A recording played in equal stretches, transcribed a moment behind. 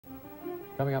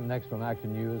Coming up next on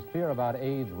Action News, fear about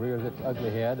AIDS rears its ugly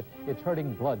head. It's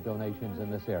hurting blood donations in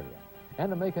this area.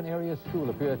 And to make an area school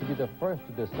appears to be the first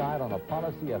to decide on a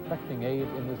policy affecting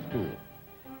AIDS in the school.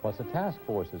 Plus, a task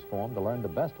force is formed to learn the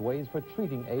best ways for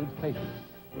treating AIDS patients.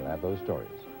 We'll have those stories.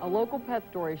 A local pet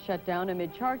store is shut down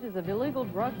amid charges of illegal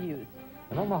drug use.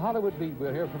 And on the Hollywood Beat,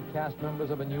 we'll hear from cast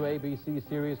members of a new ABC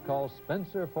series called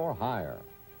Spencer for Hire.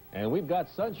 And we've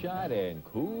got sunshine and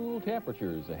cool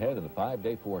temperatures ahead in the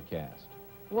 5-day forecast.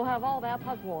 We'll have all that,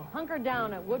 plus we'll hunker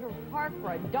down at Woodruff Park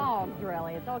for a dog's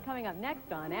rally. It's all coming up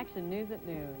next on Action News at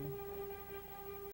noon.